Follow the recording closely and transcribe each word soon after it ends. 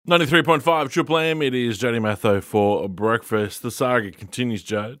93.5 Triple M. It is Jodi and Matho for breakfast. The saga continues,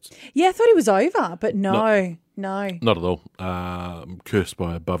 Jodes. Yeah, I thought it was over, but no. Not at all. I'm cursed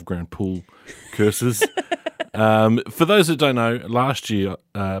by above ground pool curses. For those that don't know, last year,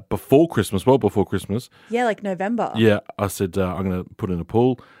 before Christmas, Yeah, like November. yeah, I said I'm going to put in a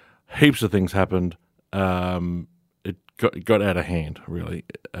pool. Heaps of things happened. It got out of hand, really,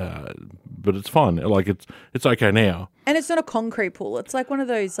 but it's fine. Like it's okay now. And it's not a concrete pool. It's like one of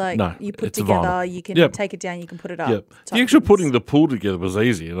those you put it's a together, vinyl. you can Yep. take it down, you can put it up. Yep. type The actual things. putting the pool together was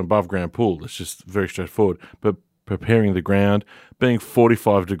easy, an above ground pool. It's just very straightforward. But preparing the ground, being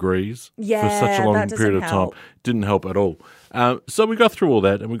 45 degrees for such a long that doesn't period of time help. didn't help at all. So we got through all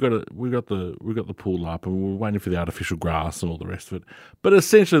that, and we got the pool up, and we were waiting for the artificial grass and all the rest of it. But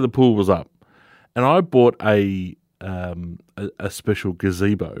essentially, the pool was up, and I bought a special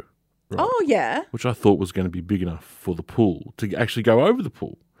gazebo. Right, Oh, yeah. which I thought was going to be big enough for the pool to actually go over the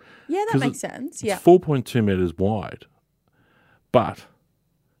pool. Yeah, that 'Cause makes sense. Yeah. It's 4.2 metres wide, but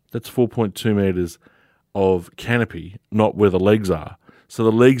that's 4.2 metres of canopy, not where the legs are. So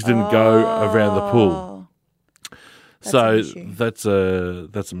the legs didn't go around the pool. That's So an issue. that's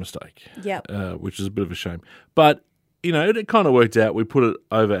a mistake. Yep. Which is a bit of a shame. But you know, it kind of worked out. We put it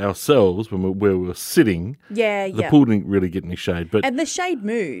over ourselves where we were sitting. Yeah, The yeah. pool didn't really get any shade, but And the shade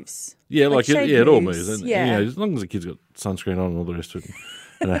moves. yeah, shade it all moves, moves. And, yeah. you know, as long as the kid's got sunscreen on and all the rest of it,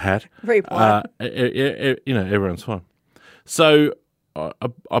 and a hat, Very polite. everyone's fine. So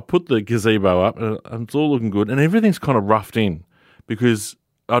I put the gazebo up, and it's all looking good, and everything's kind of roughed in because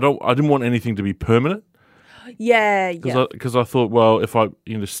I didn't want anything to be permanent. Yeah, yeah. Because I thought, well, if I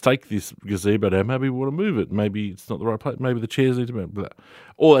stake this gazebo down, maybe we want to move it. Maybe it's not the right place. Maybe the chairs need to be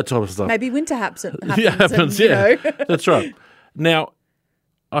all that type of stuff. Maybe winter happens. Yeah, happens. and, Yeah, you know. that's right. Now,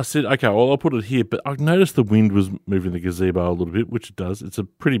 I said, okay, well, I'll put it here, but I noticed the wind was moving the gazebo a little bit, which it does. It's a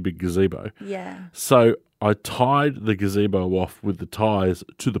pretty big gazebo. Yeah. So I tied the gazebo off with the ties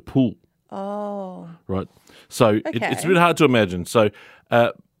to the pool. Oh. Right. So it's a Okay. bit hard to imagine. So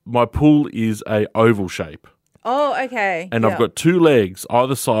my pool is a oval shape. Oh, okay. And I've got two legs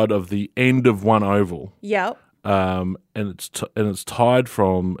either side of the end of one oval, Yep. and it's tied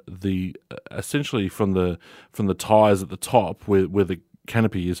from the essentially from the ties at the top where the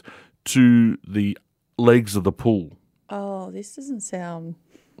canopy is to the legs of the pool. Oh, this doesn't sound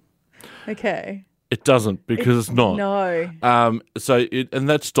okay. It doesn't because it's not. No. So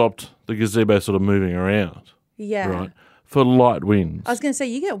that stopped the gazebo sort of moving around, Yeah. right? For light winds. I was going to say,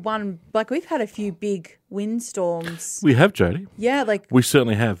 you get one, like we've had a few big windstorms. We have, Jodi. Yeah, like, We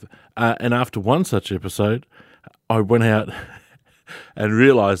certainly have. And after one such episode, I went out and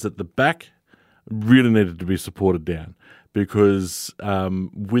realised that the back really needed to be supported down because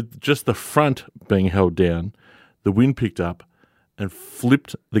with just the front being held down, the wind picked up and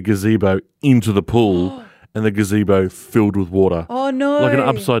flipped the gazebo into the pool and the gazebo filled with water. oh no. Like an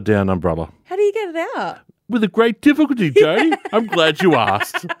upside down umbrella. How do you get it out? With a great difficulty, Jodi. I'm glad you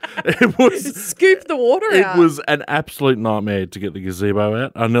asked. It was Scoop the water out. It was an absolute nightmare to get the gazebo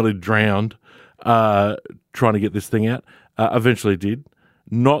out. I nearly drowned trying to get this thing out. Eventually did.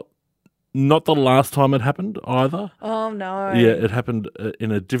 Not the last time it happened either. Oh no. Yeah, it happened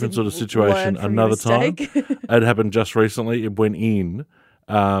in a different sort of situation learn from another your time. mistake. It happened just recently. It went in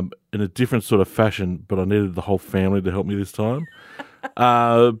a different sort of fashion, but I needed the whole family to help me this time.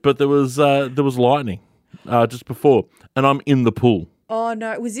 But there was lightning just before, and I'm in the pool. Oh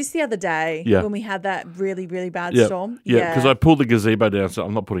no. Was this the other day Yeah. when we had that really, really bad Yeah, storm? yeah, because I pulled the gazebo down, so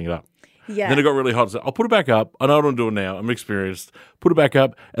I'm not putting it up. Yeah. Then it got really hot. So I'll put it back up. I know what I'm doing now. I'm experienced. Put it back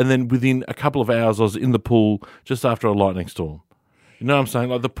up. And then within a couple of hours, I was in the pool just after a lightning storm. You know what I'm saying?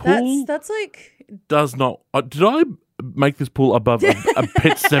 Like the pool That's like does not. Did I make this pool above a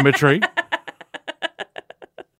pet cemetery?